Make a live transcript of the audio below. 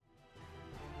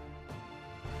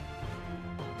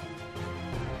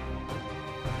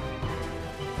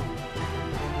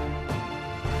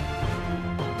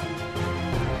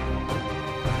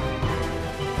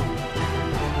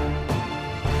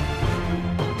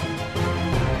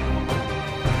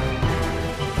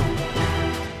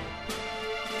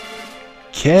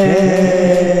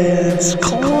Kids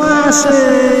Classics!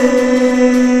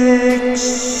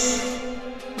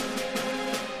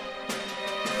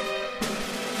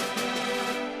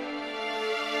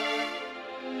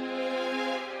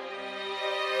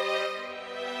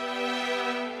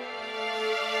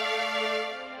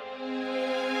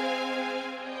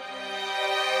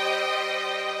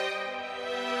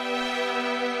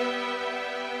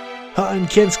 Hi, in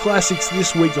Ken's Classics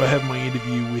this week I have my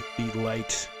interview with the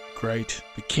late, great,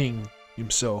 the king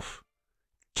himself,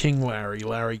 King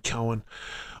Larry Cohen.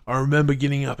 I remember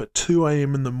getting up at 2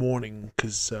 a.m. in the morning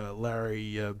because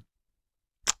Larry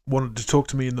wanted to talk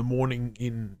to me in the morning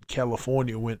in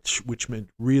California, which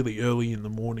meant really early in the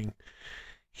morning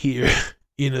here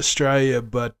in Australia,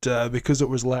 but because it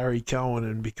was Larry Cohen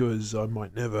and because I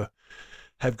might never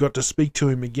have got to speak to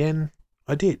him again,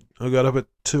 I did. I got up at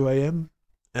 2 a.m.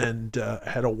 and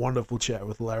had a wonderful chat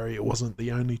with Larry. It wasn't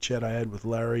the only chat I had with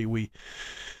Larry. We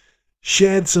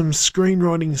shared some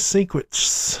screenwriting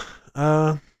secrets.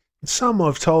 Some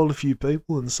I've told a few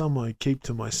people and some I keep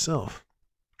to myself.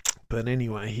 But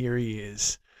anyway, here he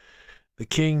is. The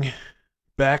king,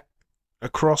 back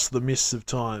across the mists of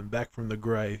time, back from the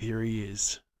grave. Here he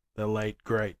is. The late,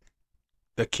 great,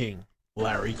 the king,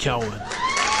 Larry Cohen.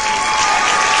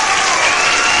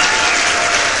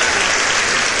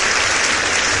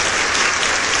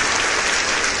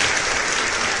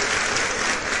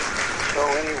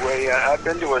 I've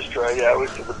been to Australia. I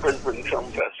was to the Brisbane Film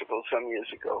Festival some years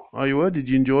ago. Oh, you were? Did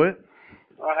you enjoy it?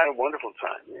 I had a wonderful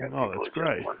time. Yeah, oh, that's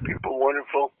great. People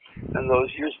wonderful. And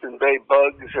those Houston Bay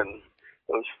bugs and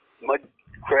those mud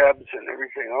crabs and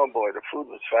everything. Oh, boy, the food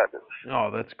was fabulous.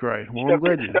 Oh, that's great. Well,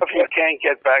 stuff you can't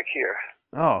get back here.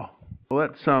 Oh, well,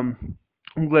 that's, I'm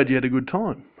glad you had a good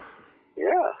time.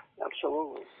 Yeah,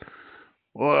 absolutely.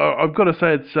 Well, I've got to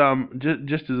say it's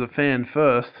just as a fan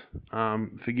first.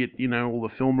 Forget all the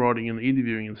film writing and the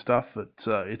interviewing and stuff.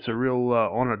 It's a real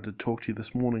honour to talk to you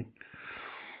this morning.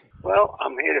 Well,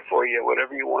 I'm here for you.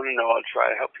 Whatever you want to know, I'll try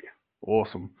to help you.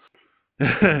 Awesome.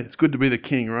 It's good to be the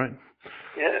king, right?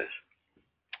 Yes.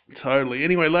 Totally.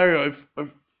 Anyway, Larry,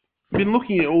 I've been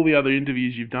looking at all the other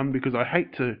interviews you've done because I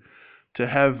hate to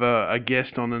have a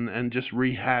guest on and just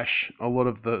rehash a lot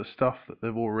of the stuff that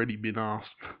they've already been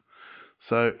asked.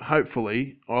 So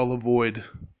hopefully I'll avoid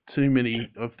too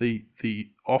many of the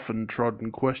often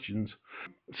trodden questions.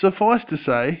 Suffice to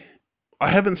say, I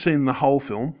haven't seen the whole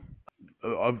film.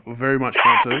 I very much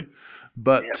want to,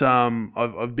 but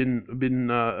I've been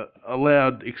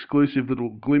allowed exclusive little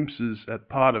glimpses at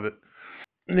part of it.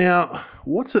 Now,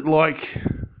 what's it like,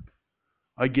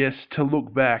 I guess, to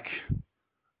look back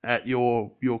at your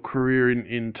career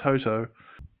in Toto?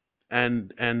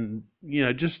 And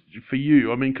just for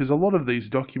you, I mean, because a lot of these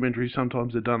documentaries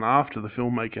sometimes are done after the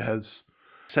filmmaker has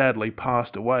sadly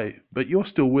passed away, but you're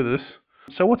still with us.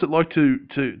 So what's it like to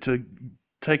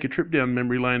take a trip down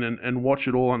memory lane and watch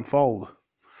it all unfold?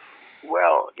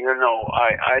 Well,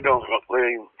 I don't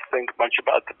really think much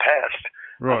about the past.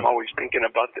 Right. I'm always thinking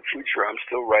about the future. I'm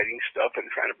still writing stuff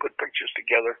and trying to put pictures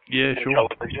together in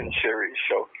television series,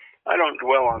 so I don't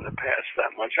dwell on the past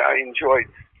that much. I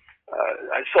enjoyed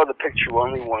I saw the picture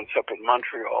only once up in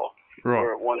Montreal, right,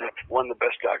 where it won the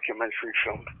Best Documentary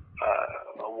Film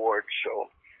award. So,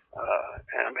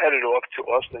 and I'm headed off to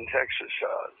Austin, Texas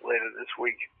later this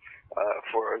week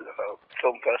for a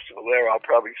film festival there. I'll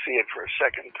probably see it for a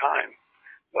second time,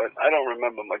 but I don't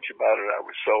remember much about it. I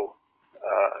was so,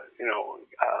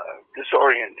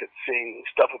 disoriented seeing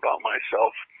stuff about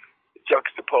myself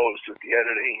juxtaposed with the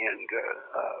editing and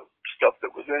stuff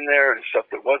that was in there and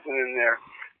stuff that wasn't in there.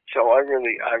 So I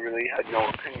really had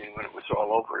no opinion when it was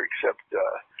all over, except,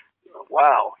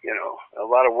 wow, a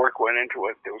lot of work went into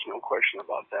it. There was no question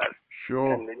about that.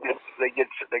 Sure. And they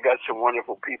got some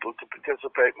wonderful people to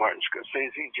participate. Martin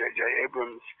Scorsese, J.J.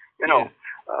 Abrams.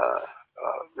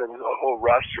 There was a whole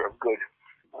roster of good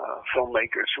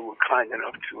filmmakers who were kind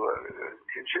enough to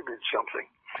contribute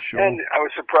something. Sure. And I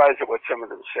was surprised at what some of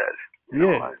them said.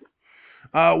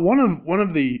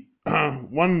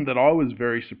 One that I was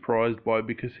very surprised by,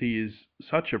 because he is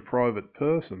such a private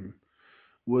person,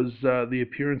 was the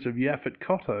appearance of Yaphet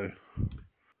Kotto.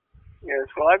 Yes,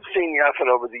 well, I've seen Yaphet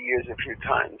over the years a few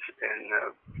times,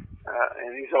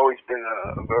 and he's always been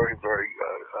a very, very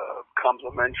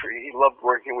complimentary. He loved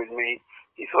working with me.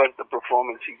 He thought the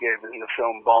performance he gave in the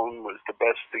film Bone was the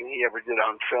best thing he ever did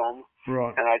on film.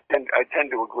 Right. And I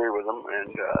tend to agree with him,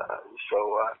 and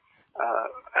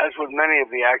as with many of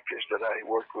the actors that I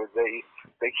worked with,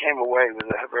 they came away with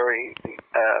a very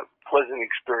pleasant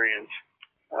experience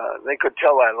they could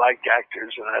tell I liked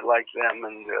actors and I liked them,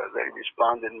 and they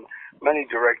responded. Many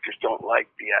directors don't like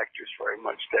the actors very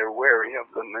much. They're wary of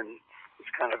them, and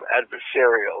it's kind of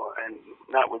adversarial, and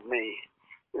not with me.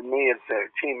 With me, it's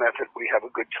a team effort. We have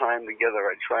a good time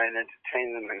together. I try and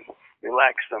entertain them and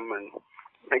relax them and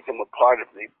make them a part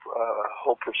of the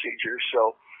whole procedure.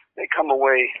 So they come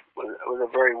away with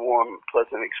a very warm,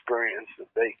 pleasant experience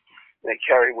that they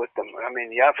carry with them. I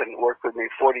mean, Yafin worked with me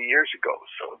 40 years ago,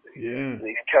 so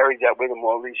they carried that with him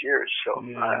all these years. So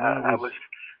I was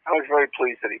very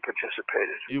pleased that he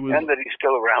participated and that he's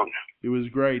still around. It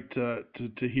was great to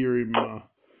hear him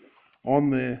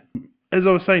on there. As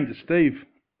I was saying to Steve,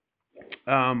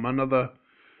 another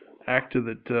actor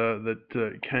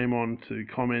that came on to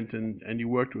comment, and you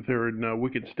worked with her in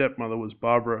Wicked Stepmother, was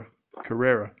Barbara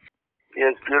Carrera.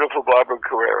 Yes, beautiful Barbara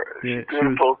Carrera. Yeah,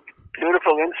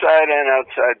 beautiful inside and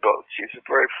outside both. She's a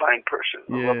very fine person.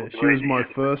 Yeah, she was my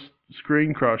first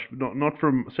screen crush,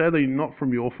 sadly not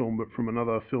from your film, but from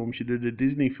another film. She did a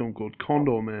Disney film called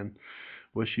Condor Man,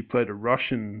 where she played a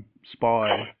Russian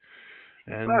spy.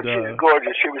 And she's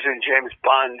gorgeous. She was in James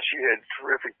Bond. She had a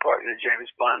terrific part in the James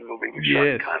Bond movie with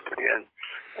Sean Connery, and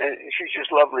she's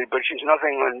just lovely. But she's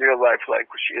nothing in real life like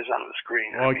what she is on the screen.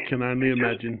 I can only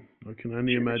imagine.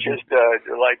 Just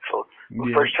delightful. The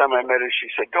first time I met her,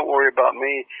 she said, "Don't worry about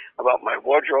me, about my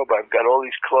wardrobe. I've got all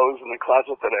these clothes in the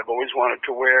closet that I've always wanted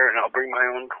to wear, and I'll bring my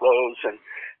own clothes, and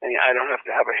I don't have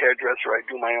to have a hairdresser. I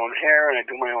do my own hair, and I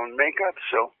do my own makeup."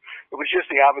 So it was just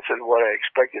the opposite of what I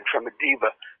expected from a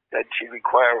diva, that she'd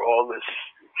require all this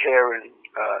care and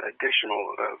additional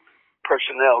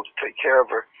personnel to take care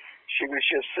of her. She was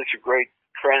just such a great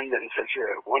friend and such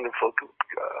a wonderful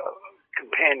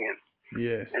companion.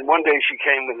 Yes. And one day she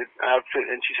came with an outfit,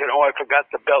 and she said, "Oh, I forgot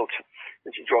the belt."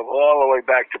 And she drove all the way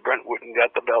back to Brentwood and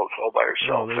got the belt all by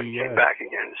herself and came back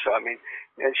again. So, I mean,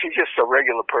 and she's just a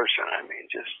regular person. I mean,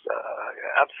 just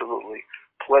absolutely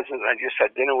pleasant. I just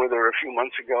had dinner with her a few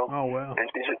months ago. Oh, wow. And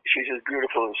she's as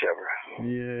beautiful as ever.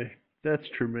 Yeah, that's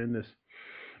tremendous.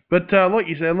 But like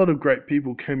you say, a lot of great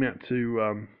people came out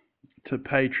to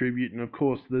pay tribute, and of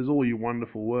course, there's all your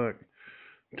wonderful work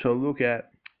to look at.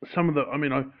 Some of the,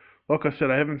 like I said,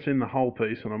 I haven't seen the whole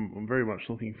piece, and I'm very much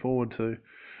looking forward to.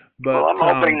 But well, I'm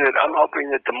hoping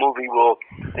that the movie will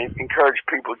encourage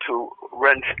people to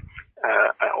rent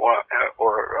or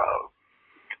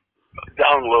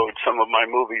download some of my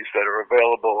movies that are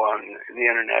available on the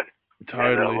internet.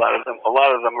 Totally. And a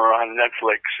lot of them are on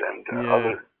Netflix and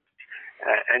other.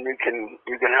 And you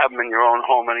can have them in your own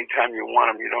home anytime you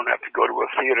want them. You don't have to go to a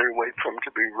theater and wait for them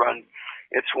to be run.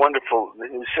 It's wonderful, the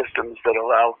new systems that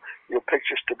allow your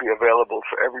pictures to be available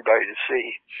for everybody to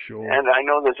see. Sure. And I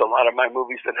know there's a lot of my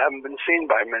movies that haven't been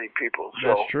seen by many people. So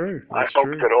That's true. I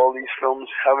hope that all these films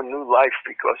have a new life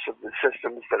because of the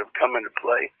systems that have come into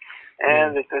play.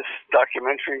 And that this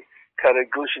documentary kind of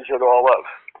gooses it all up.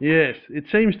 Yes, it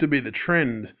seems to be the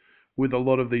trend with a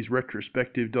lot of these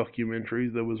retrospective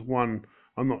documentaries. There was one,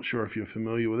 I'm not sure if you're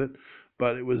familiar with it,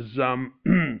 but it was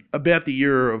about the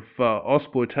era of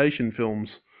exploitation films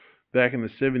back in the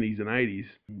 70s and 80s.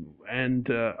 And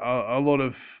a lot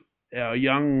of our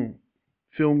young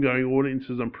film-going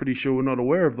audiences, I'm pretty sure, were not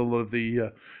aware of a lot of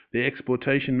the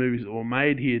exploitation movies that were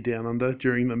made here down under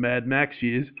during the Mad Max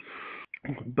years.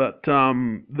 But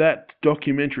that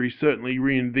documentary certainly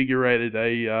reinvigorated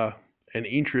an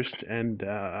interest and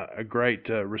a great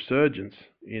resurgence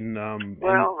in.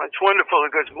 Well, it's wonderful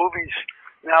because movies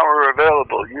now are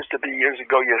available. It used to be years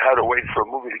ago you had to wait for a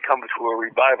movie to come to a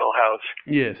revival house.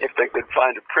 Yes. If they could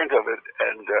find a print of it,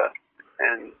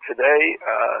 and today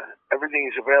everything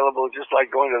is available, just like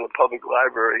going to the public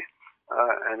library,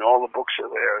 and all the books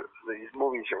are there. These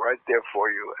movies are right there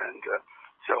for you, and.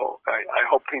 So I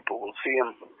hope people will see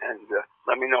them and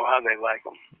let me know how they like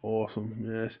them. Awesome,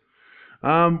 yes.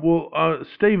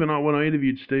 Steve and I, when I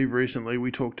interviewed Steve recently, we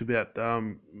talked about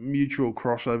mutual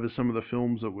crossover, some of the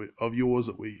films of yours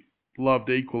that we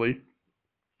loved equally.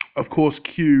 Of course,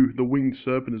 Q, The Winged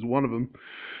Serpent, is one of them.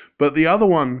 But the other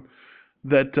one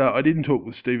that I didn't talk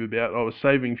with Steve about, I was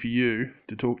saving for you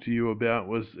to talk to you about,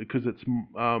 was because it's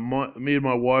me and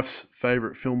my wife's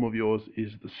favourite film of yours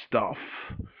is The Stuff.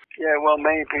 Yeah, well,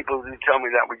 many people do tell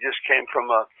me that. We just came from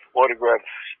a autograph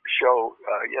show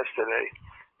yesterday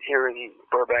here in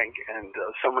Burbank, and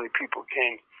so many people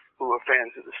came who are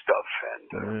fans of the stuff.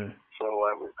 And so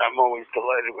I'm always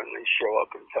delighted when they show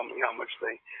up and tell me how much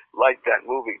they like that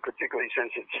movie, particularly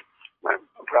since it's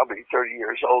probably 30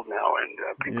 years old now, and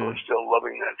people are still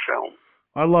loving that film.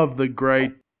 I love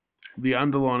the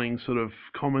underlining sort of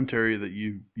commentary that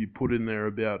you put in there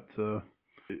about.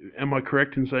 Am I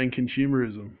correct in saying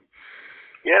consumerism?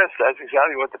 Yes, that's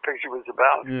exactly what the picture was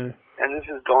about. Yeah. And this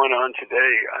is going on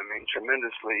today, I mean,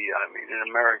 tremendously, I mean, in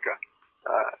America.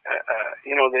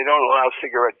 They don't allow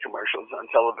cigarette commercials on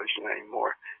television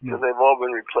anymore. No. So they've all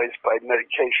been replaced by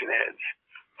medication ads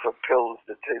for pills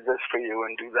that say this for you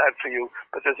and do that for you.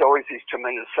 But there's always these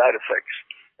tremendous side effects.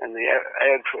 And the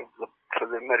ad for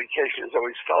the medication is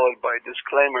always followed by a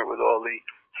disclaimer with all the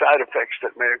side effects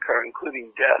that may occur,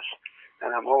 including death.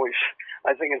 And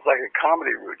I think it's like a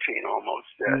comedy routine almost.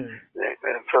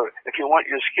 If you want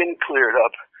your skin cleared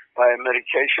up by a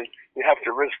medication, you have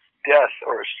to risk death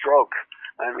or a stroke.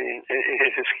 I mean,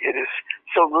 it is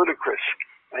so ludicrous.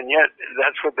 And yet,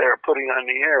 that's what they're putting on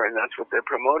the air, and that's what they're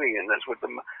promoting, and that's what the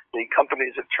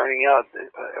companies are turning out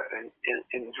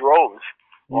in droves.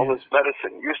 All this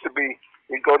medicine used to be,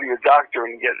 you go to your doctor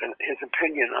and get his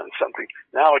opinion on something.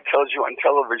 Now it tells you on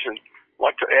television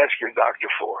what to ask your doctor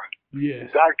for.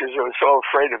 Yes. Doctors are so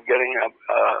afraid of getting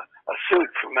a suit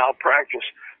for malpractice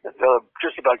that they'll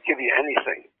just about give you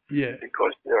anything. Yeah.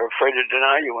 Because they're afraid to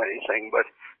deny you anything. But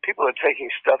people are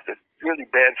taking stuff that's really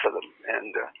bad for them,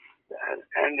 and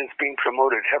it's being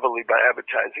promoted heavily by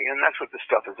advertising, and that's what the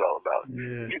stuff is all about.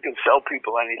 Yeah. You can sell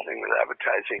people anything with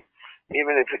advertising,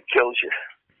 even if it kills you.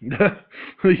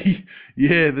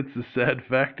 Yeah, that's a sad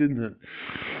fact, isn't it?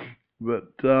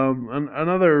 But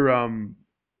another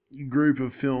group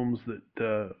of films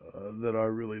that I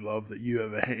really love that you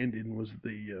have a hand in was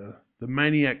the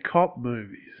Maniac Cop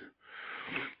movies,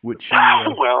 which you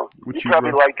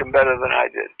probably liked them better than I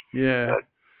did. Yeah. But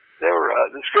they were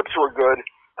the scripts were good.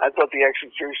 I thought the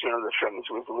execution of the films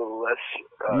was a little less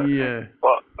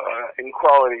in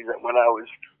quality than when I was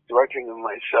directing them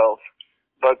myself.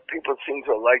 But people seem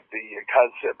to like the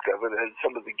concept of it and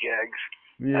some of the gags.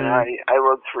 Yeah. And I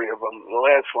wrote 3 of them. The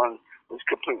last one was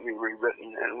completely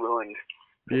rewritten and ruined.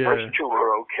 The first 2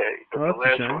 were okay, but the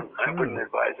last one, I wouldn't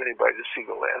advise anybody to see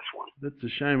the last one. That's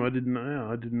a shame. I didn't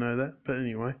know that. But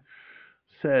anyway,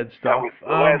 sad stuff.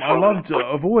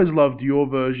 I've always loved your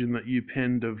version that you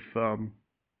penned of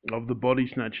the Body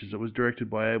Snatchers that was directed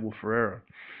by Abel Ferrara.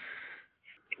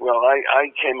 Well,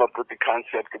 I came up with the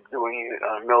concept of doing it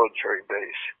on a military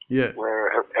base,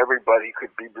 where everybody could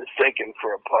be mistaken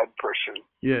for a pod person.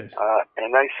 Yes.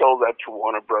 And I sold that to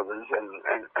Warner Brothers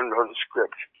and wrote a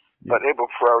script. Yeah. But Abel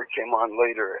Ferrara came on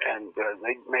later, and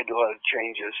they made a lot of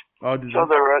changes. So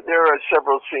there are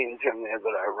several scenes in there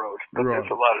that I wrote, but there's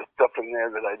a lot of stuff in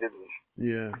there that I didn't.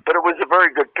 Yeah. But it was a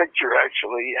very good picture,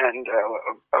 actually, and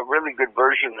a really good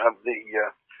version of the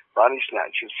Body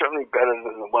Snatchers, certainly better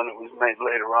than the one that was made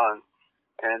later on.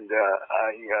 And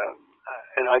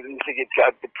I didn't think it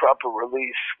got the proper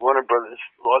release. Warner Brothers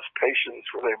lost patience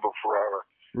with Abel Ferrara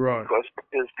because of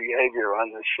his behavior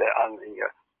on the set,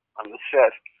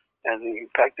 and the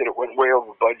fact that it went way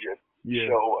over budget. Yeah.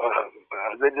 So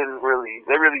they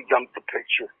really dumped the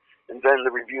picture. And then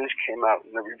the reviews came out,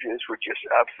 and the reviews were just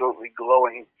absolutely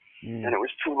glowing. And it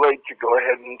was too late to go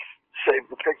ahead and save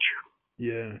the picture.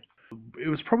 Yeah. It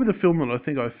was probably the film that I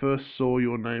think I first saw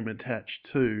your name attached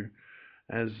to,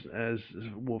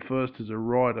 first as a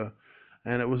writer,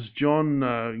 and it was John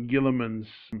Gilliman's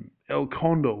El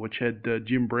Condor, which had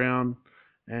Jim Brown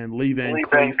and Lee Van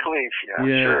Cleef. Yeah,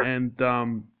 sure.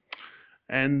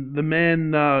 And the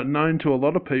man known to a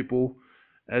lot of people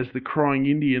as the Crying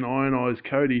Indian, Iron Eyes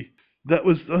Cody. I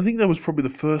think that was probably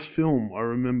the first film I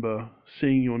remember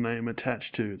seeing your name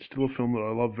attached to. It's still a film that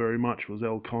I love very much. Was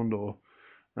El Condor.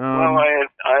 Well,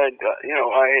 I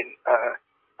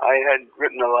had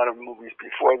written a lot of movies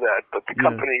before that, but the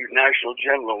company, National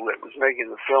General, that was making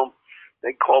the film,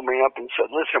 they called me up and said,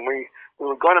 listen, we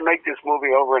were going to make this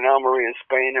movie over in Almeria,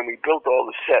 Spain, and we built all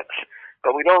the sets,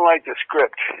 but we don't like the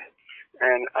script.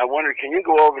 And I wondered, can you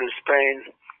go over to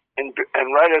Spain and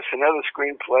write us another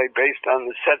screenplay based on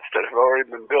the sets that have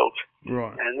already been built?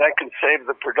 Right. And that can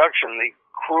save the production. The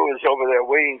crew is over there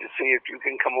waiting to see if you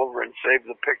can come over and save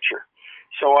the picture.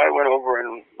 So I went over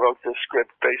and wrote this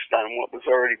script based on what was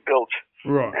already built.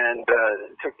 Right. And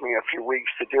it took me a few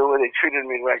weeks to do it. They treated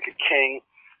me like a king.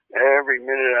 Every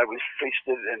minute I was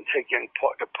feasted and taken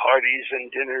to parties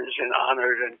and dinners and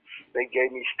honored. And they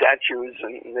gave me statues.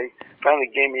 And they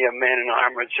finally gave me a man in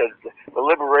armor that said, the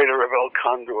liberator of El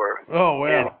Condor. Oh,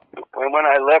 wow. And when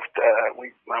I left,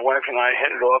 my wife and I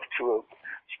headed off to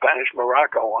Spanish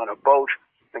Morocco on a boat.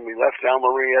 And we left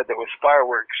Almeria. There was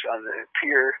fireworks on the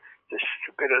pier to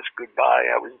bid us goodbye.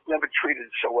 I was never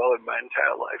treated so well in my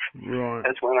entire life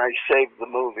as when I saved the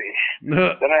movie.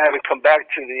 Then I had to come back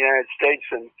to the United States,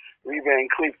 and Lee Van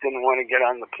Cleef didn't want to get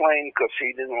on the plane because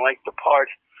he didn't like the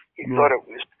part. He thought it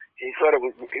was. He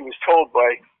was told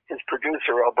by his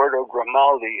producer Alberto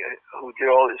Grimaldi, who did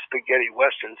all his spaghetti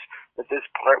westerns, that this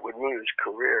part would ruin his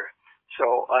career.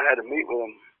 So I had to meet with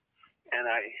him, and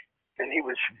he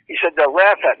said they'll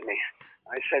laugh at me.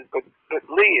 I said, but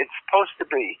Lee, it's supposed to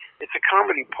be. It's a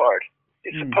comedy part.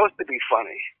 It's supposed to be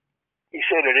funny. He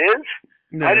said it is.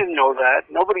 No. I didn't know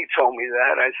that. Nobody told me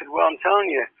that. I said, well, I'm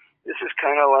telling you, this is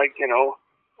kind of like, you're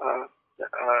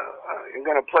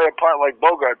going to play a part like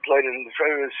Bogart played in the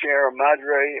Trail of Sierra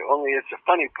Madre, only it's a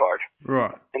funny part.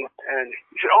 Right. And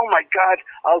he said, oh, my God,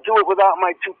 I'll do it without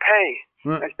my toupee.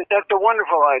 Right. I said, that's a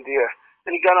wonderful idea.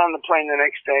 And he got on the plane the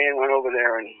next day and went over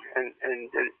there and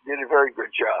did a very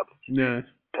good job. Yeah.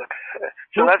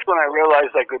 So that's when I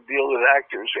realized I could deal with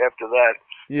actors after that.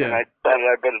 Yeah. And I decided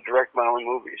I better direct my own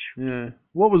movies. Yeah.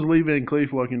 What was Lee Van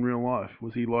Cleef like in real life?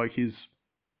 Was he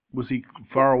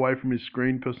far away from his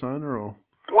screen persona, or?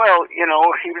 Well,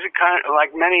 he was a kind of,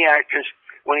 like many actors.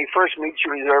 When he first meets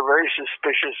you, they're very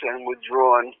suspicious and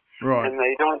withdrawn, Right. and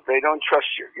they don't trust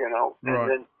you, And Right.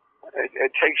 then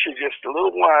it takes you just a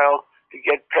little while to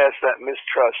get past that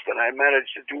mistrust. And I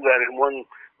managed to do that in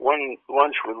one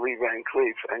lunch with Lee Van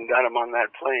Cleef and got him on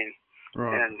that plane.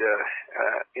 Right. And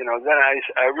then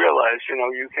I realized,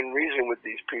 you can reason with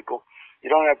these people. You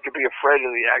don't have to be afraid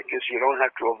of the actors. You don't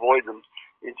have to avoid them.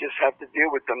 You just have to deal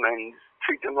with them and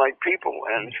treat them like people.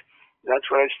 And that's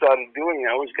what I started doing.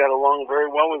 I always got along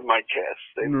very well with my cast.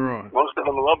 Right. Most of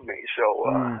them loved me. So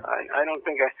I don't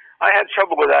think I had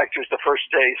trouble with actors the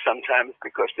first day sometimes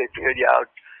because they figured you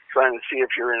out trying to see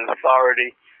if you're in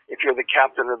authority, if you're the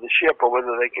captain of the ship, or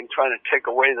whether they can try to take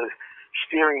away the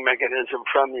steering mechanism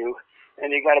from you.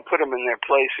 And you got to put them in their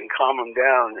place and calm them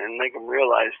down and make them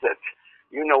realize that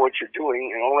you know what you're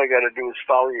doing, and all they got to do is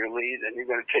follow your lead, and you're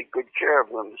going to take good care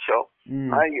of them. So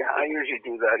I usually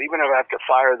do that, even if I have to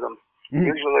fire them.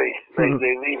 Usually they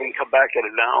leave and come back at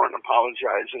an hour and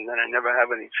apologize, and then I never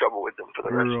have any trouble with them for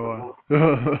the rest of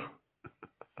the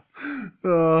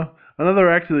movie.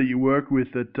 Another actor that you work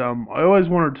with that I always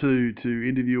wanted to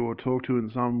interview or talk to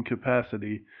in some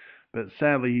capacity, but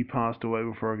sadly he passed away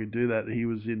before I could do that. He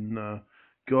was in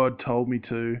God Told Me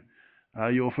To.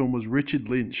 Your film was Richard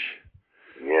Lynch.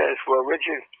 Yes, well,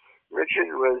 Richard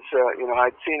was,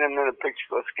 I'd seen him in a picture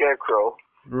called Scarecrow,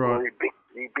 right. where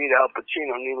he beat Al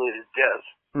Pacino nearly to death.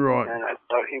 Right. And I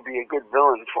thought he'd be a good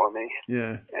villain for me.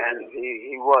 Yeah. And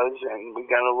he was, and we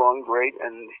got along great.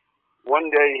 And one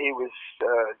day he was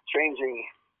changing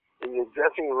in the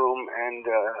dressing room, and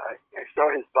I saw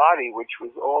his body, which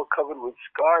was all covered with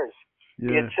scars. Yeah.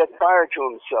 He had set fire to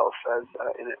himself as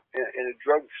in a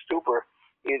drug stupor.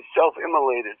 He had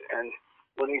self-immolated, and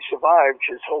when he survived,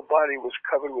 his whole body was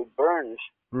covered with burns.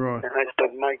 Right. And I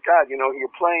said, my God,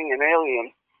 you're playing an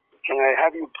alien. Can I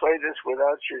have you play this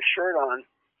without your shirt on?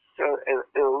 So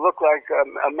it'll look like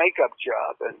a makeup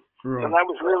job. And right. so that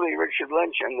was really Richard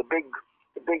Lynch. And the big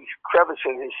crevice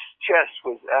in his chest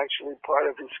was actually part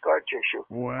of his scar tissue.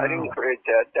 Wow. I didn't create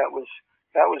that. That was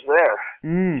there.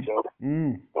 So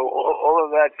all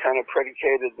of that kind of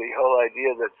predicated the whole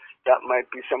idea that might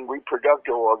be some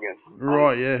reproductive organ.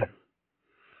 Right, yeah.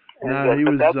 And, he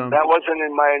was. That wasn't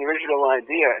in my original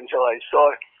idea until I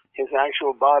saw his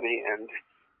actual body. And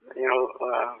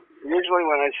usually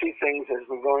when I see things as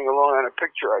we're going along on a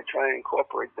picture, I try and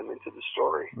incorporate them into the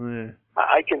story. Yeah.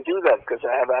 I can do that because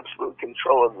I have absolute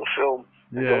control of the film.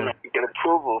 I don't have to get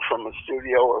approval from a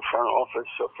studio or front office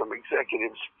or from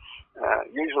executives.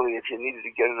 Usually, if you needed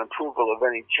to get an approval of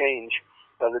any change,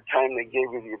 by the time they gave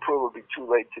you the approval, it'd be too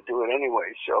late to do it anyway.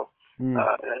 So.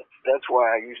 That's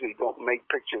why I usually don't make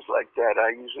pictures like that.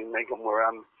 I usually make them where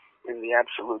I'm in the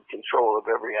absolute control of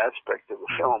every aspect of the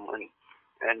film, and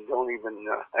don't even.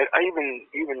 I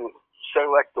even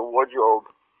select the wardrobe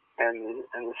and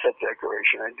the set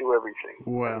decoration. I do everything.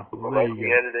 Wow.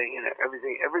 The editing and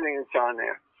everything that's on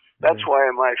there. That's why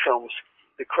in my films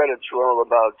the credits roll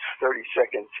about 30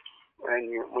 seconds.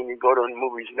 And when you go to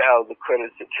movies now, the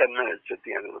credits are 10 minutes at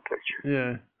the end of the picture.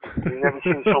 Yeah. You've never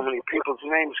seen so many people's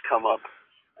names come up.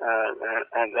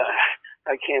 And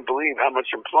I can't believe how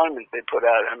much employment they put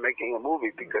out on making a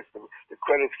movie because the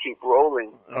credits keep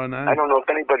rolling. I know. I don't know if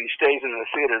anybody stays in the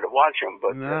theater to watch them,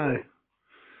 but... No.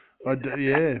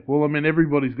 Yeah. Well, I mean,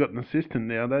 everybody's got an assistant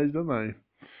nowadays, don't they?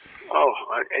 Oh,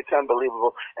 it's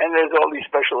unbelievable. And there's all these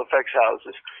special effects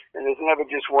houses. And there's never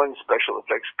just one special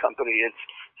effects company. It's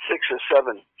 6 or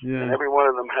 7. Yeah. And every one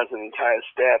of them has an entire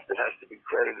staff that has to be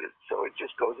credited. So it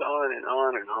just goes on and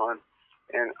on and on.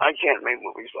 And I can't make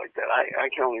movies like that. I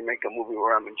can only make a movie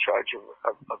where I'm in charge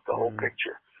of the whole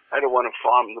picture. I don't want to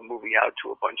farm the movie out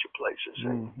to a bunch of places.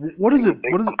 What has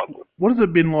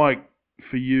it been like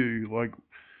for you? Like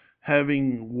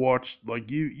having watched, like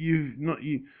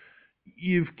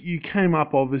you came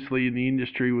up obviously in the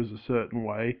industry was a certain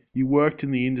way. You worked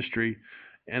in the industry,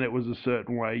 and it was a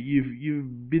certain way.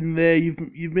 You've been there.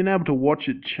 You've been able to watch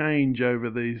it change over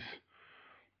these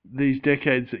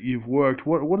decades that you've worked.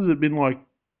 What has it been like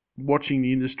watching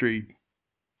the industry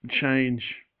change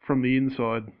from the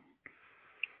inside?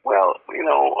 Well,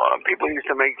 people used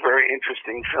to make very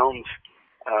interesting films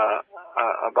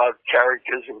about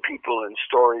characters and people and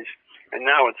stories, and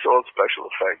now it's all special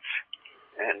effects.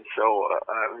 And so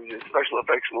the special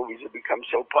effects movies have become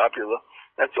so popular.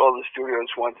 That's all the studios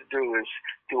want to do is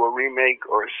do a remake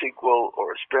or a sequel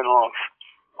or a spin-off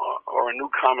or a new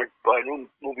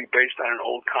movie based on an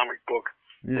old comic book.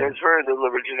 Yeah. There's very little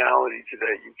originality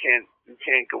today. You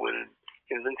can't go in and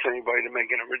convince anybody to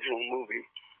make an original movie.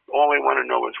 All they want to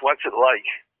know is what's it like.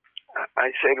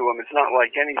 I say to them, it's not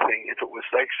like anything. If it was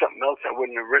like something else, I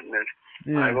wouldn't have written it.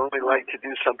 Yeah. I'd only like to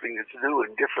do something that's new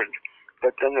and different.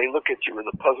 But then they look at you with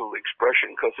a puzzled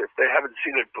expression because if they haven't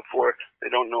seen it before, they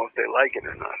don't know if they like it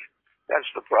or not. That's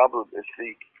the problem. It's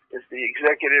the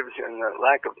executives and the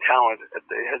lack of talent at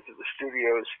the heads of the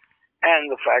studios, and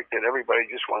the fact that everybody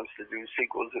just wants to do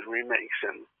sequels and remakes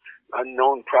and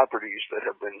unknown properties that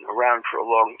have been around for a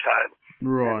long time.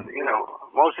 Right. And,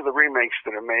 most of the remakes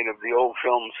that are made of the old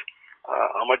films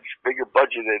are much bigger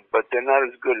budgeted, but they're not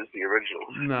as good as the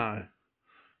originals.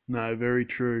 No, very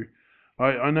true.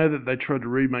 I know that they tried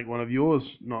to remake one of yours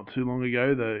not too long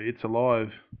ago, It's Alive.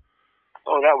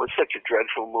 Oh, that was such a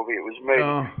dreadful movie. It was made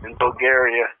in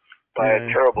Bulgaria by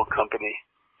a terrible company.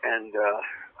 And,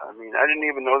 I didn't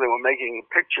even know they were making a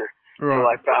picture until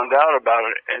I found out about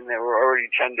it, and they were already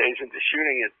 10 days into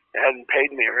shooting it. They hadn't paid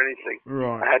me or anything.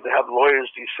 Right. I had to have lawyers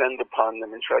descend upon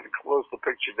them and try to close the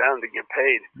picture down to get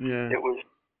paid. Yeah. It was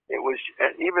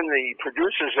even the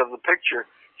producers of the picture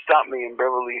stopped me in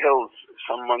Beverly Hills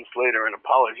some months later and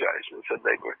apologized and said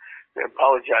they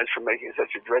apologized for making such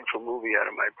a dreadful movie out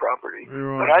of my property.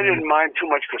 Right, but I didn't mind too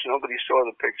much because nobody saw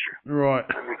the picture. Right.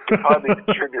 I mean, they hardly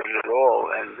contributed at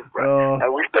all, and I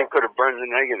wish they could have burned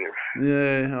the negative.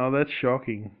 Yeah. Oh, that's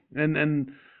shocking. And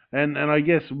I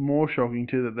guess more shocking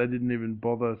too that they didn't even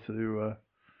bother to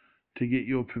get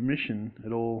your permission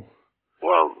at all.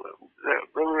 Well,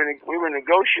 we were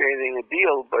negotiating a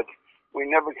deal, but we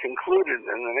never concluded,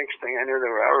 and the next thing I knew, they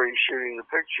were already shooting the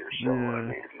picture. So,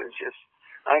 it was just,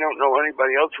 I don't know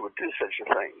anybody else who would do such a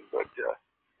thing, but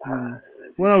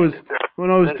when I was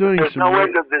doing there's no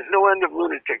end of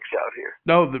lunatics out here.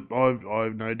 No, I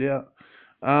have no doubt.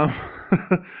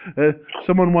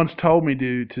 Someone once told me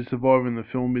to survive in the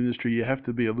film industry, you have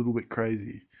to be a little bit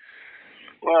crazy.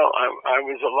 Well, I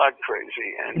was a lot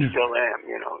crazy and still am,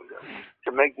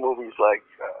 to make movies like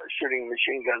shooting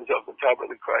machine guns off the top of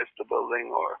the Chrysler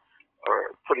Building or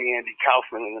putting Andy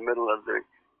Kaufman in the middle of the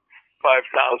 5,000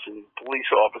 police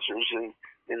officers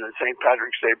in the St.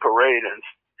 Patrick's Day parade and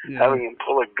having him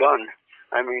pull a gun.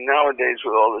 I mean, nowadays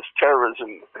with all this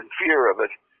terrorism and fear of it,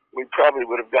 we probably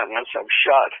would have gotten ourselves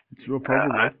shot.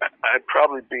 Probably. I'd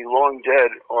probably be long dead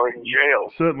or in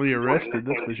jail. Certainly arrested,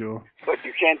 that's for sure. But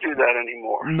you can't do that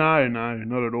anymore. No,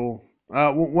 not at all.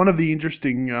 One of the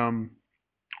interesting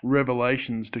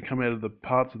revelations to come out of the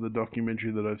parts of the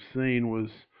documentary that I've seen was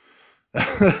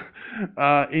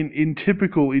in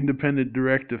typical independent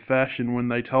director fashion when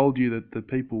they told you that the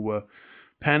people were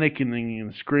panicking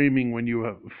and screaming when you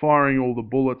were firing all the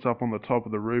bullets up on the top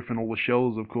of the roof and all the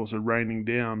shells, of course, are raining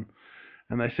down.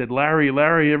 And they said, Larry,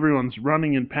 everyone's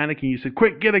running and panicking. You said,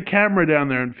 quick, get a camera down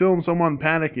there and film someone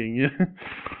panicking.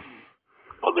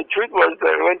 Well, the truth was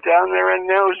they went down there and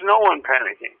there was no one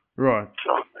panicking. Right.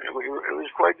 So it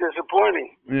was quite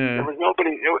disappointing. Yeah. There was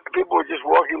nobody. People were just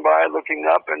walking by, looking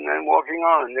up, and then walking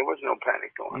on. There was no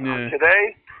panic going on.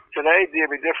 Today, there'd be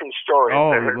a different story.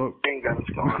 Oh, if there were machine guns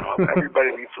going off. Everybody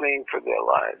would be fleeing for their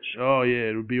lives. Oh yeah,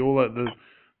 it would be all that.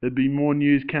 There'd be more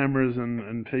news cameras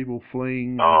and people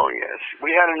fleeing. Oh yes, we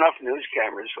had enough news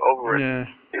cameras over it. Yeah.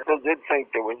 People did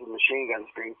think there was machine guns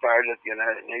being fired at the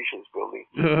United Nations building,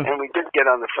 and we did get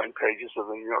on the front pages of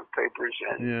the New York papers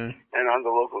and on the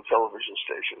local television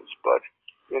stations. But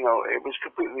it was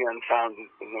completely unfounded,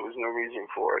 and there was no reason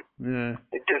for it. Yeah.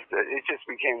 It just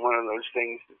became one of those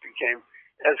things that became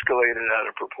escalated out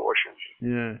of proportion.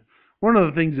 Yeah. One of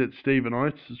the things that Steve and I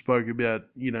spoke about,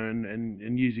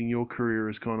 and using your career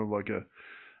as kind of like a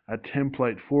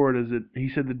template for it, is that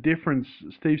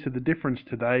Steve said the difference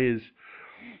today is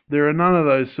there are none of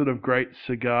those sort of great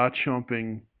cigar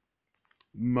chomping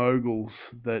moguls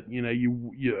that,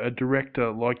 a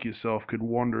director like yourself could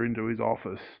wander into his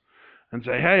office and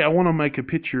say, hey, I want to make a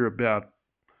picture about,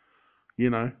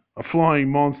 a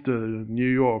flying monster in New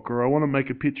York, or I want to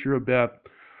make a picture about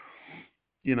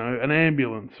an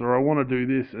ambulance, or I want to do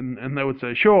this, and they would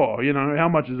say, sure, how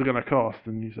much is it going to cost?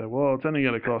 And you say, well, it's only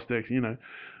going to cost X, In So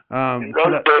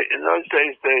those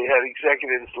days, they had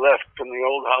executives left from the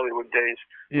old Hollywood days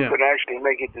who yeah, could actually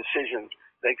make a decision.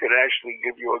 They could actually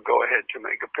give you a go-ahead to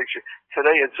make a picture.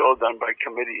 Today, it's all done by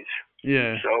committees.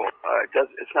 yeah, So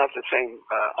it's not the same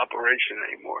operation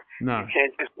anymore. no, You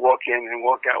can't just walk in and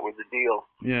walk out with a deal.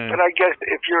 yeah, But I guess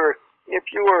if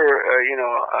you were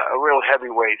a real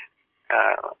heavyweight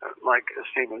like a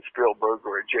Steven Spielberg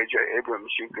or a J.J.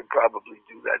 Abrams, you could probably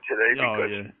do that today oh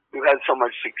because yeah, you had so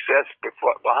much success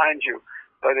behind you.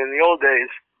 But in the old days,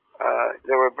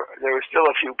 there were still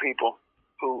a few people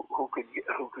who could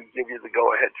give you the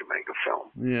go ahead to make a film,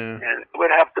 yeah, and it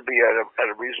would have to be at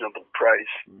a reasonable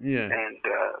price. yeah, And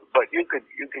but you could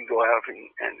go out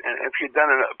and if you'd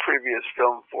done a previous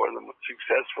film for them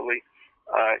successfully,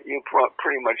 you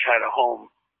pretty much had a home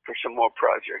for some more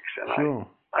projects. And sure,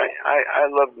 I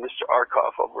loved Mr.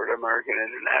 Arkoff over at American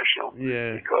International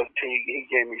yeah, because he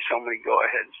gave me so many go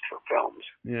aheads for films.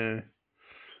 yeah.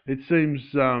 It seems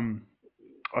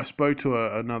I spoke to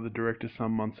another director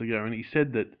some months ago, and he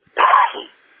said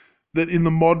that in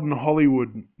the modern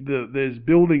Hollywood, there's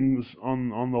buildings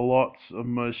on the lots of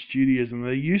most studios, and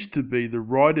there used to be the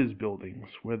writers' buildings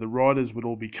where the writers would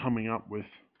all be coming up with,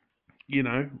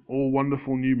 all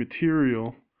wonderful new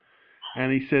material.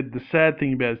 And he said the sad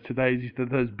thing about it today is that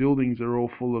those buildings are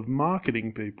all full of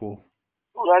marketing people.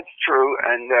 Well, that's true.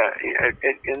 And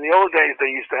in the old days, they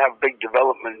used to have big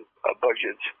development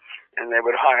budgets, and they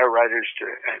would hire writers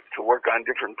to work on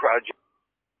different projects,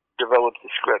 develop the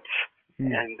scripts.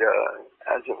 Mm. And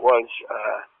as it was,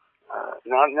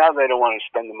 now they don't want to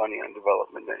spend the money on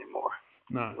development anymore.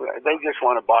 No. They just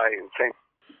want to buy things.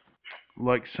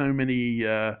 Like so many,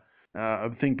 I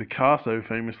think Picasso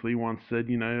famously once said,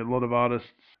 a lot of artists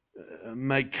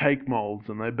make cake molds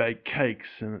and they bake cakes,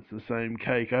 and it's the same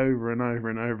cake over and over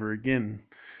and over again.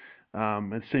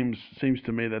 It seems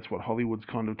to me that's what Hollywood's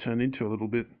kind of turned into a little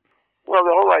bit. Well,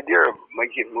 the whole idea of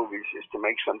making movies is to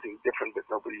make something different that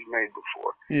nobody's made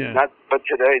before. Yeah. But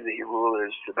today the rule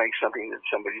is to make something that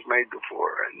somebody's made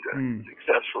before and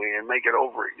successfully and make it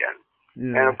over again.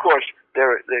 Yeah. And of course,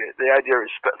 the idea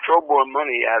is throw more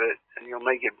money at it and you'll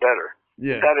make it better.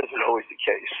 Yeah. That isn't always the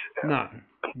case. No.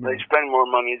 They spend more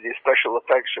money. The special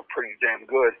effects are pretty damn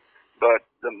good, but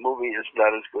the movie is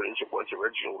not as good as it was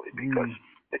originally because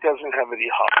it doesn't have any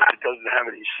heart. It doesn't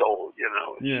have any soul.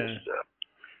 It's just.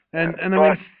 And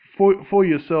I mean, for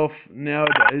yourself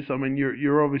nowadays, I mean,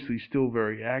 you're obviously still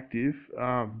very active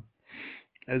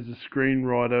as a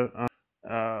screenwriter.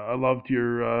 I loved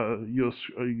your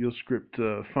script,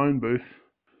 Phone Booth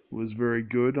was very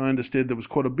good. I understand there was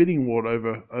quite a bidding war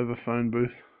over Phone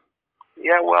Booth.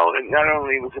 Yeah, well, not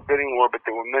only was a bidding war, but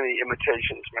there were many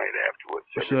imitations made afterwards.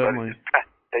 Certainly.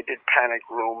 They did Panic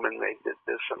Room, and they did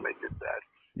this, and they did that.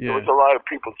 Yeah. There was a lot of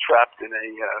people trapped in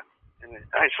an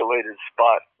isolated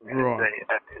spot, and right.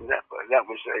 That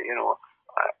was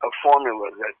a formula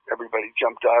that everybody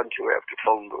jumped onto after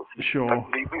Phone Booth. Sure.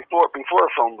 Before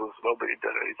Phone Booth, nobody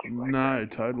did anything like that. No,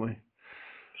 totally.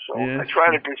 So yes. I try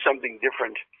to do something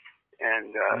different,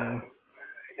 and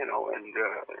and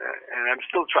I'm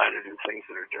still trying to do things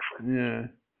that are different. Yeah.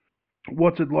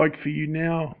 What's it like for you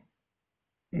now,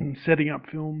 setting up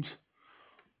films?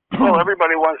 Well,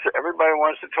 everybody wants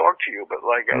to talk to you, but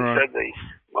like I said,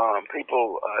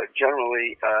 people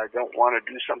generally don't want to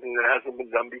do something that hasn't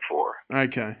been done before.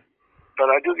 Okay.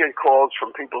 But I do get calls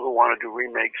from people who want to do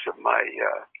remakes of my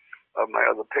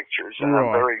other pictures, and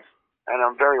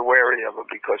I'm very wary of it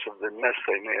because of the mess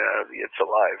they made out of the It's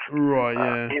Alive. Right.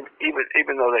 Yeah.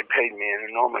 Even though they paid me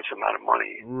an enormous amount of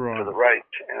money for the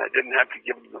rights, and I didn't have to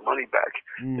give them the money back,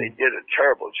 they did a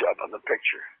terrible job on the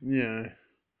picture. Yeah.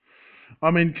 I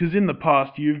mean, because in the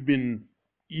past you've been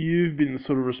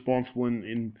sort of responsible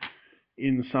in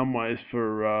some ways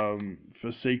for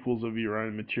sequels of your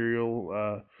own material.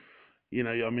 I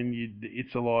mean,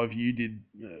 It's Alive. You did.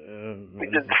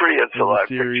 We did 3 It's Alive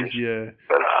series, pictures, yeah.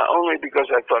 But only because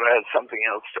I thought I had something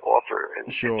else to offer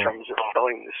in terms of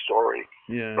telling the story.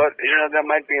 Yeah. But there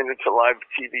might be an It's Alive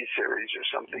TV series or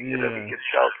something that we could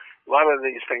sell. A lot of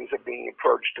these things are being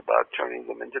approached about turning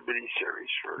them into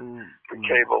mini-series for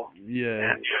cable.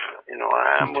 Yeah. And,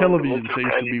 I'm television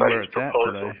seems to be where it's at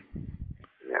proposal. today.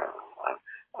 Yeah.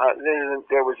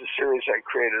 There was a series I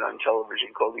created on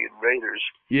television called The Invaders,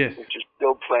 yes. which is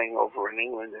still playing over in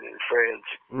England and in France,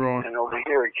 right. and over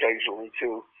here occasionally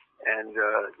too. And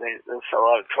there's a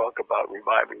lot of talk about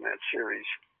reviving that series.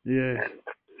 Yes. And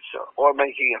or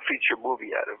making a feature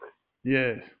movie out of it.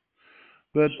 Yes.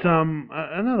 But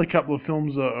another couple of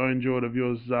films I enjoyed of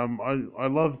yours. I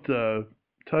loved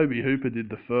Toby Hooper did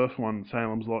the first one,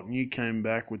 Salem's Lot, and you came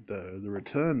back with the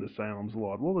return to Salem's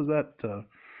Lot. What was that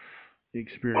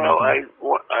experience Well, like?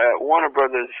 Warner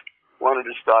Brothers wanted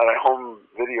to start a home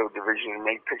video division and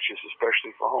make pictures,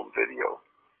 especially for home video.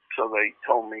 So they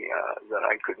told me that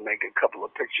I could make a couple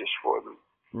of pictures for them.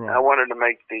 Right. I wanted to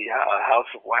make the House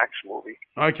of Wax movie.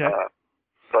 Okay.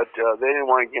 But they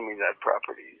didn't want to give me that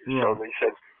property. Right. So they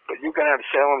said, but you can have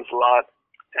Salem's Lot,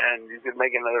 and you could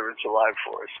make another It's Alive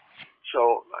for us.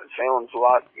 So Salem's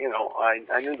Lot,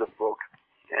 I knew the book,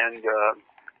 and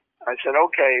I said,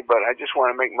 okay, but I just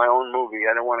want to make my own movie.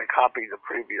 I don't want to copy the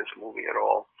previous movie at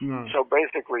all. No. So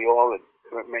basically all it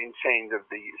maintained of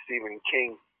the Stephen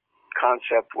King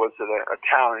concept was that a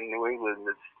town in New England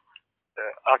that's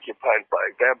occupied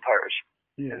by vampires.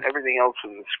 Yeah. And everything else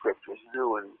in the script was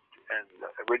new and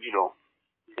original.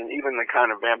 And even the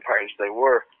kind of vampires they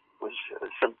were was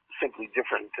simply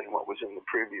different than what was in the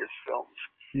previous films.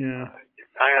 Yeah.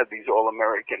 I had these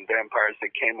all-American vampires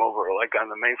that came over like on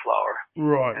the Mayflower.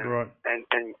 Right, and, right. And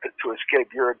to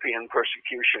escape European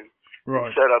persecution.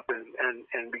 Right. Set up and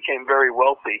became very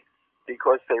wealthy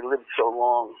because they lived so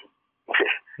long.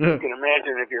 You can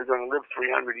imagine if you're going to live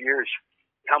 300 years,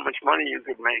 how much money you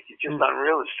could make just on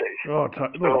real estate. Oh,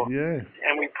 totally, So, yeah.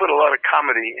 And we put a lot of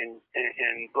comedy and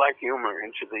black humor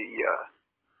into the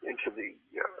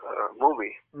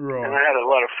movie. Right. And I had a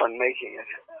lot of fun making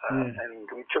it. And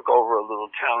we took over a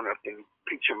little town up in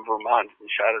Peacham, Vermont, and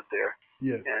shot it there.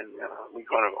 Yeah. And we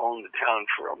kind of owned the town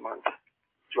for a month.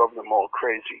 Drove them all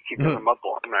crazy, keeping them up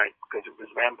all night because it was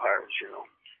vampires,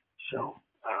 So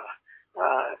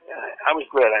I was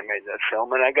glad I made that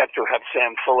film, and I got to have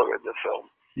Sam Fuller in the film.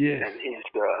 Yes. And he's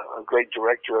a great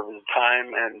director of his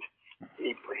time, and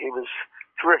he was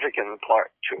terrific in the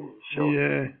part too. So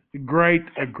yeah, a great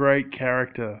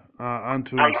character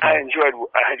unto himself. I enjoyed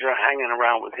hanging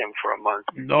around with him for a month.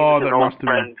 Oh, that must have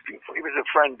been. He was a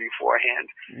friend beforehand.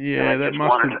 Yeah, that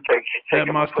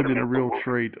must have been a real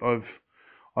treat.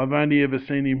 I've only ever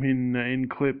seen him in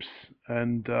clips,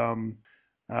 and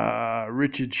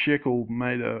Richard Schickel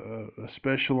made a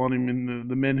special on him in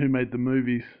the Men Who Made the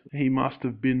Movies. He must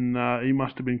have been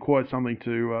quite something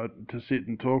to sit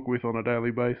and talk with on a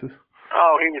daily basis.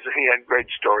 Oh, he had great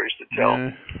stories to tell,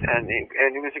 yeah. and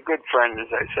he was a good friend, as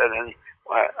I said, and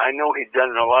I know he'd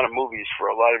done a lot of movies for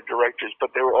a lot of directors,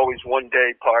 but they were always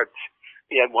one-day parts.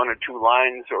 He had one or two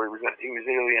lines, or he was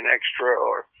really an extra,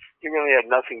 or he really had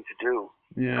nothing to do.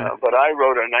 Yeah. But I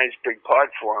wrote a nice big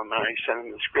part for him, and I sent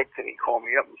him the script, and he called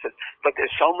me up and said, but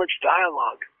there's so much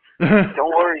dialogue.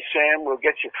 Don't worry, Sam, we'll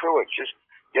get you through it. Just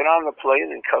get on the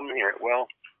plane and come here. Well,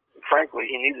 frankly,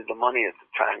 he needed the money at the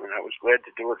time, and I was glad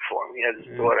to do it for him. He had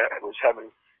his daughter was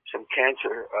having some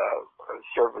cancer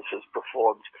services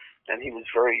performed, and he was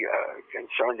very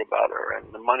concerned about her,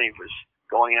 and the money was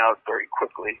going out very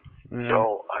quickly. Yeah.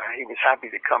 So he was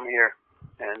happy to come here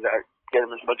and get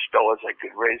him as much dough as I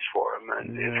could raise for him,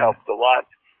 and it helped a lot.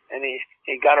 And he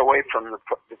got away from the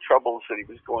troubles that he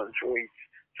was going through. He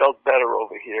felt better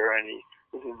over here, and he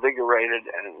was invigorated,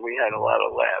 and we had a lot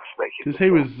of laughs. Because he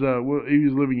was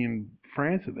living in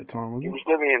France at that time, wasn't he? He was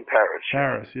living in Paris.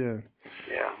 Paris, yeah.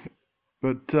 Yeah.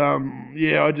 But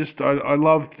I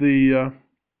loved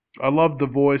the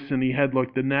voice, and he had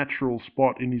like the natural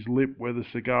spot in his lip where the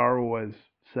cigar always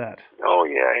sat. Oh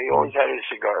yeah, he always had his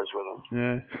cigars with him.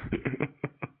 Yeah.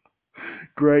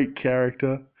 Great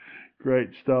character,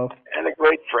 great stuff. And a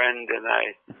great friend, and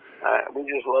we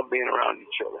just love being around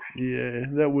each other. Yeah,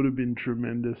 that would have been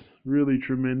tremendous, really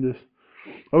tremendous.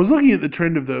 I was looking at the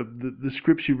trend of the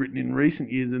scripts you've written in recent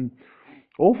years, and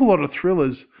awful lot of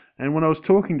thrillers. And when I was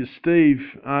talking to Steve,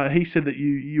 he said that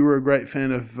you were a great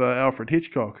fan of Alfred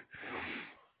Hitchcock.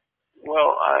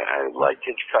 Well, I like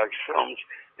Hitchcock's films,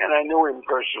 and I knew him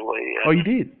personally. Oh, you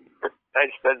did? I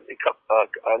spent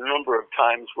a number of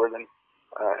times with him,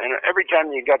 and every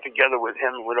time you got together with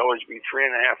him, it would always be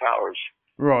 3.5 hours.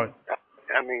 Right.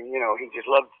 I mean, he just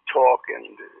loved to talk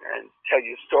and tell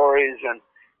you stories and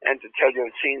to tell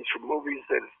you scenes from movies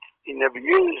that he never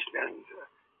used and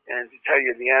to tell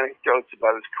you the anecdotes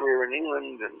about his career in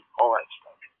England and all that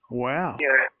stuff. Wow.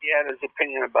 Yeah, he had his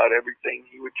opinion about everything.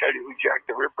 He would tell you who Jack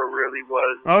the Ripper really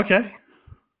was. Okay.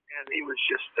 And he was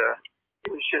just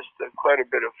quite a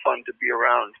bit of fun to be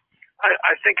around.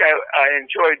 I think I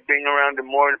enjoyed being around him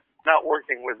more, not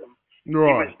working with him.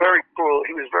 Right. He was very cruel.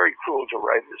 He was very cruel to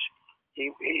writers. He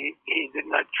did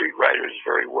not treat writers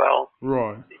very well.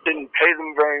 Right. He didn't pay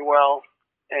them very well,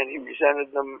 and he resented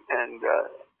them. And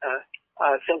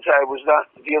since I was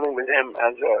not dealing with him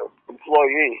as an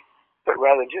employee, but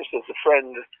rather just as a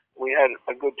friend, we had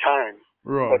a good time.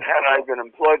 Right. But had I been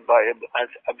employed by him,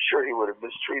 I'm sure he would have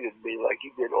mistreated me like he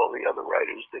did all the other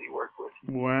writers that he worked with.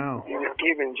 Wow.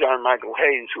 Even John Michael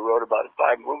Hayes, who wrote about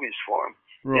 5 movies for him,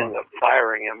 Right. ended up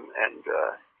firing him, and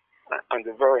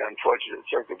under very unfortunate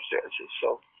circumstances.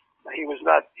 So he was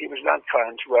not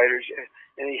kind to writers,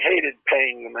 and he hated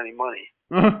paying them any money.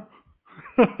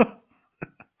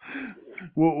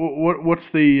 What's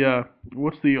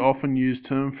the often used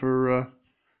term for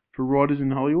writers in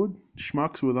Hollywood?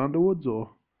 Schmucks with underwoods, or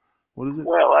what is it?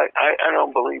 Well, I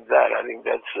don't believe that. I think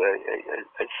that's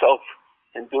a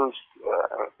self-induced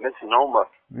misnomer.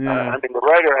 Yeah. I mean, the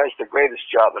writer has the greatest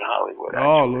job in Hollywood.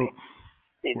 Oh, Actually, look.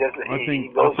 he doesn't. I He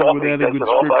think goes up. He without a does good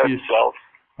it all by script, himself.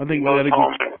 I think He goes without a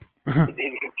home. good.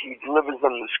 He delivers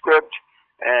them the script,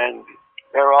 and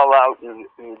they're all out in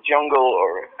the jungle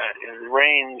or in the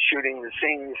rain shooting the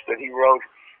scenes that he wrote,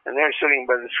 and they're sitting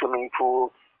by the swimming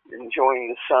pool enjoying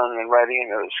the sun and writing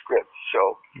another script.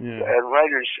 So, Yeah. and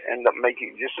writers end up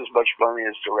making just as much money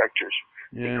as directors,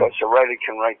 Yeah. because a writer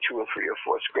can write 2 or 3 or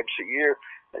 4 scripts a year,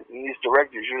 and these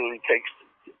directors usually takes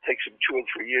them 2 or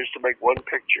 3 years to make one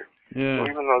picture. Yeah.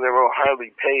 So even though they're all highly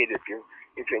paid, if you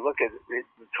look at the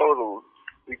total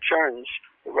returns,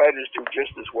 the writers do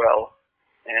just as well,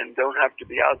 and don't have to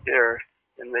be out there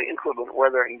in the inclement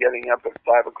weather and getting up at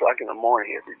 5 o'clock in the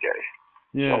morning every day.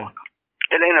 Yeah. So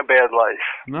it ain't a bad life.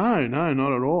 No, not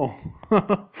at all.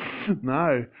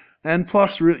 No, and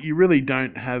plus, you really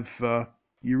don't have a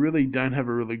really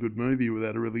good movie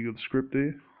without a really good script, do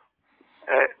you?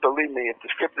 Believe me, if the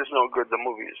script is no good, the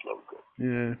movie is no good.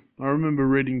 Yeah, I remember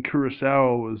reading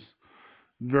Kurosawa was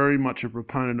very much a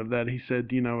proponent of that. He said,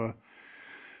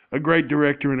 a great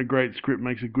director and a great script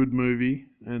makes a good movie,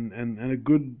 and a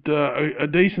good a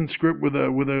decent script with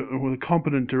a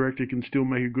competent director can still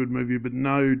make a good movie, but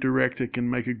no director can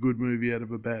make a good movie out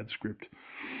of a bad script.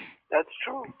 That's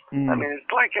true. I mean,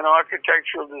 it's like in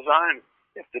architectural design.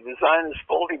 If the design is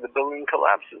faulty, the building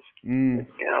collapses. I'm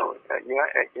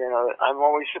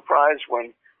always surprised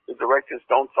when the directors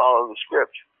don't follow the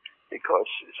script, because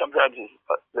sometimes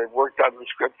they've worked on the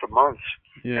script for months.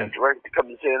 Yeah. And the director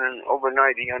comes in and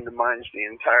overnight he undermines the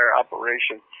entire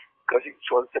operation because he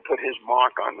wants to put his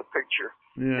mark on the picture.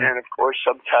 Yeah. And of course,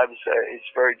 sometimes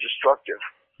it's very destructive.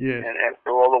 Yeah. And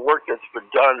after all the work that's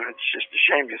been done, it's just a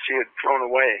shame to see it thrown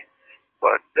away.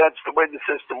 But that's the way the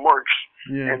system works.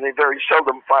 Yeah. And they very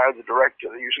seldom fire the director.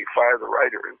 They usually fire the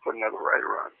writer and put another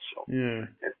writer on. So Yeah.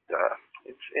 it's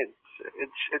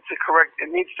a correct. It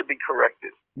needs to be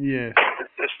corrected. Yeah. The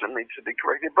system needs to be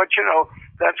corrected. But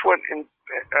that's what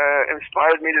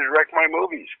inspired me to direct my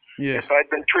movies. Yes. If I'd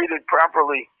been treated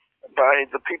properly by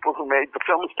the people who made the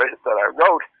films that I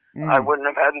wrote, I wouldn't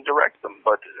have had to direct them.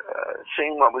 But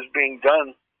seeing what was being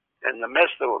done and the mess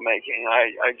they were making,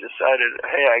 I decided,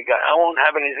 hey, I won't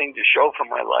have anything to show for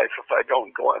my life if I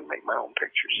don't go out and make my own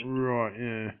pictures. Right.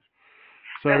 Yeah.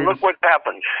 So and look what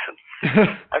happened.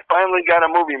 I finally got a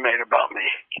movie made about me.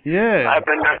 Yeah. I've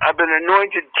been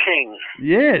anointed king.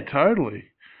 Yeah, totally.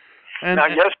 And now,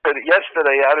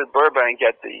 yesterday out at Burbank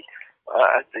at the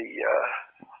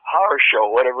horror show,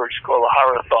 whatever it's called, a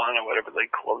horror-thon or whatever they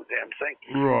call the damn thing.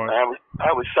 Right.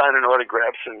 I was signing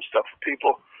autographs and stuff for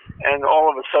people, and all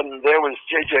of a sudden there was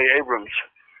J.J. Abrams.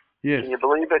 Yes. Can you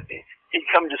believe it? He'd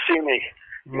come to see me.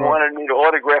 He Right. wanted me to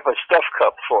autograph a stuff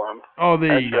cup for him. Oh,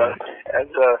 there you go. As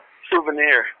a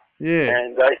souvenir. Yeah.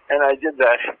 And I did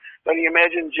that. Can you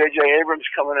imagine J.J. Abrams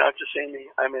coming out to see me?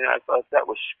 I mean, I thought that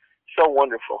was so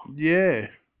wonderful. Yeah.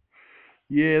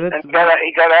 Yeah, And he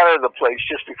got out of the place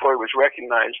just before he was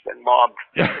recognized and mobbed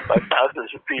by thousands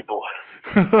of people.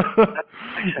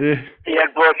 Yeah. He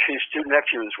had brought his 2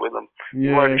 nephews with him. Yeah.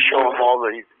 He wanted to show them all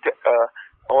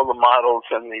the models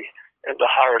and the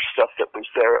horror stuff that was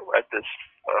there at this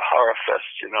horror fest,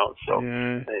 So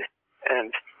Yeah.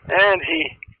 and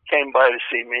he came by to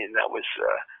see me, and that was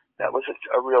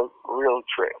a real thrill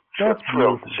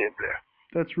to see him there.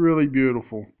 That's really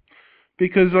beautiful.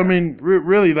 Because I mean,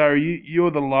 really, Larry, you're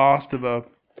the last of a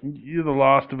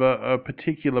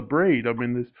particular breed. I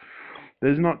mean,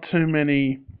 there's not too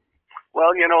many.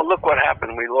 Well, look what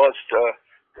happened. We lost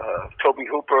Toby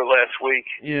Hooper last week.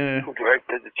 Yeah. Who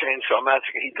directed the Chainsaw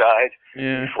Massacre? He died.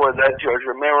 Yeah. Before that, George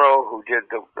Romero, who did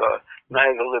the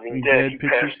Night of the Living Dead, he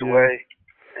passed away.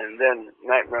 And then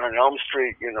Nightmare on Elm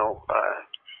Street,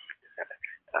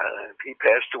 he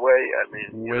passed away. I mean,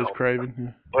 Wes Craven.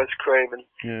 Yeah. Wes Craven.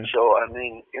 Yeah. So I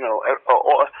mean,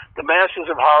 the masses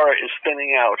of horror is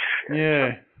thinning out.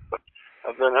 Yeah.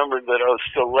 Of the number that are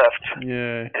still left.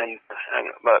 Yeah.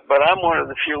 But I'm one of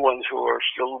the few ones who are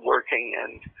still working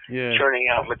and churning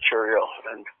out material,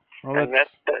 and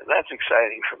that's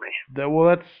exciting for me.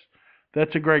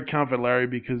 That's a great comfort, Larry,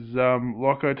 because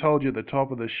like I told you at the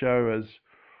top of the show,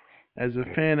 as a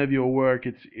fan of your work,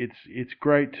 it's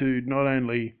great to not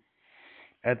only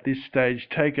at this stage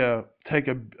take a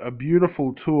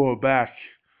beautiful tour back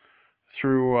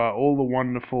through all the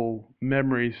wonderful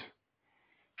memories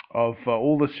of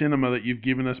all the cinema that you've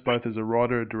given us, both as a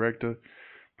writer, director,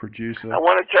 producer. I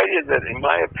want to tell you that, in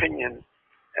my opinion,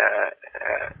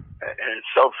 and it's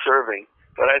self-serving,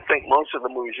 but I think most of the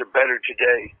movies are better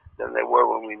today than they were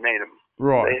when we made them.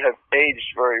 Right. They have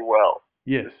aged very well.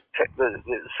 Yes. The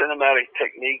cinematic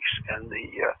techniques and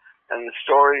the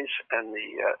stories and the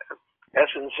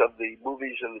essence of the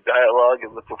movies and the dialogue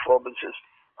and the performances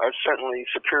are certainly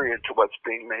superior to what's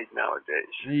being made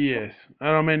nowadays. Yes.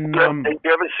 And I mean, Did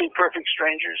you ever see Perfect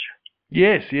Strangers?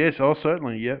 Yes. Oh,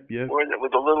 certainly. Yep.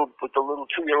 With the little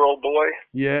 2-year-old boy.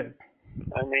 Yeah.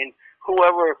 I mean,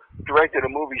 whoever directed a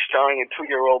movie starring a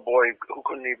 2-year-old boy who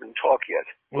couldn't even talk yet.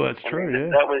 Well, that's true. I mean,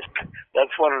 Yeah.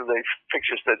 that's one of the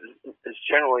pictures that is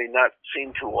generally not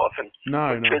seen too often.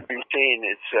 No. Should be seen.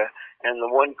 It's and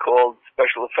the one called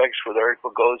Special Effects with Eric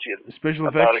Bogosian. Special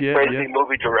about effects. a Yeah. crazy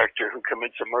movie director who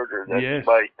commits a murder. That's Yes.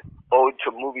 by ode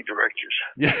to movie directors.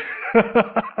 Yeah.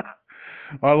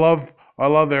 I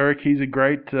love Eric. He's a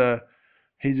great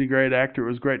actor.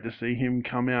 It was great to see him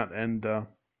come out and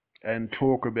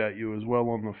talk about you as well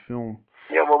on the film.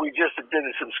 Yeah, well, we just did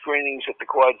some screenings at the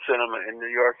Quad Cinema in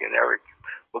New York, and Eric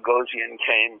Bogosian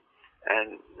came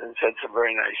and said some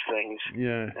very nice things.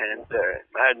 Yeah. And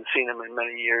I hadn't seen him in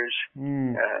many years.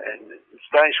 Mm. And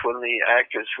it's nice when the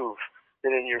actors who've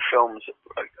been in your films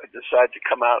decide to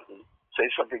come out and say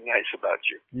something nice about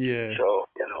you. Yeah. So,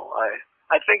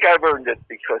 I think I've earned it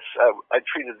because I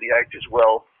treated the actors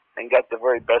well and got the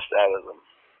very best out of them.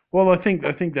 Well, I think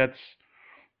that's.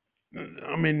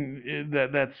 I mean,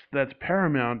 that's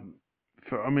paramount.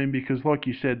 Because like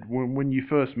you said, when you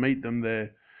first meet them,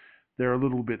 they're a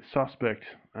little bit suspect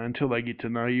until they get to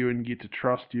know you and get to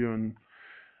trust you and.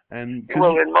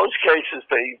 Well, in most cases,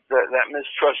 that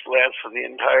mistrust lasts for the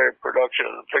entire production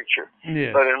of the picture.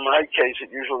 Yes. But in my case,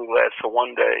 it usually lasts for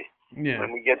one day. Yeah.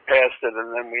 When we get past it,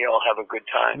 and then we all have a good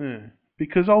time. Yeah.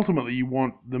 Because ultimately, you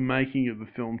want the making of the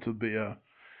film to be a.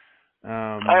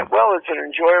 Well, it's an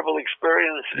enjoyable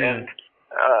experience, Yeah. and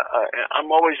I'm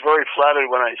always very flattered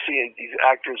when I see these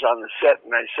actors on the set,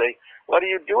 and I say, "What are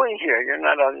you doing here? You're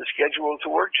not on the schedule to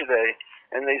work today."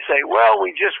 And they say, "Well,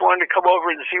 we just wanted to come over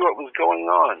and see what was going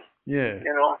on." Yeah.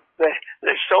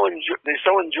 They so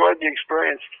enjoyed the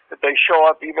experience that they show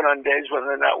up even on days when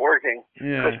they're not working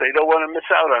because they don't want to miss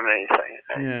out on anything.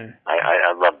 Yeah.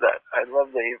 I love that. I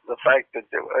love the fact that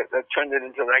that turned it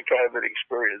into that kind of an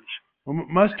experience. Well,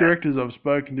 most directors I've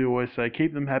spoken to always say,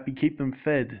 "Keep them happy, keep them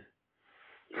fed."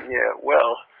 Yeah,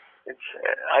 well,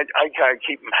 I gotta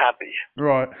keep them happy.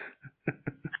 Right.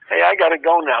 Hey, I gotta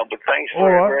go now, but thanks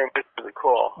very much for the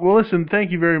call. Well, listen,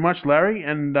 thank you very much, Larry,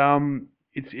 and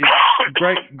it's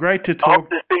great to talk. I hope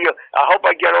to see you. I hope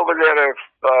I get over there to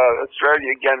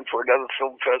Australia again for another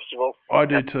film festival. I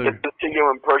do too. Get to see you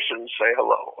in person and say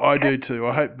hello. I do too.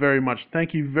 I hope very much.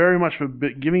 Thank you very much for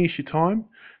giving us your time.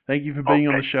 Thank you for being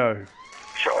on the show.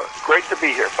 Sure. Great to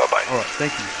be here. Bye-bye. All right.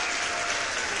 Thank you.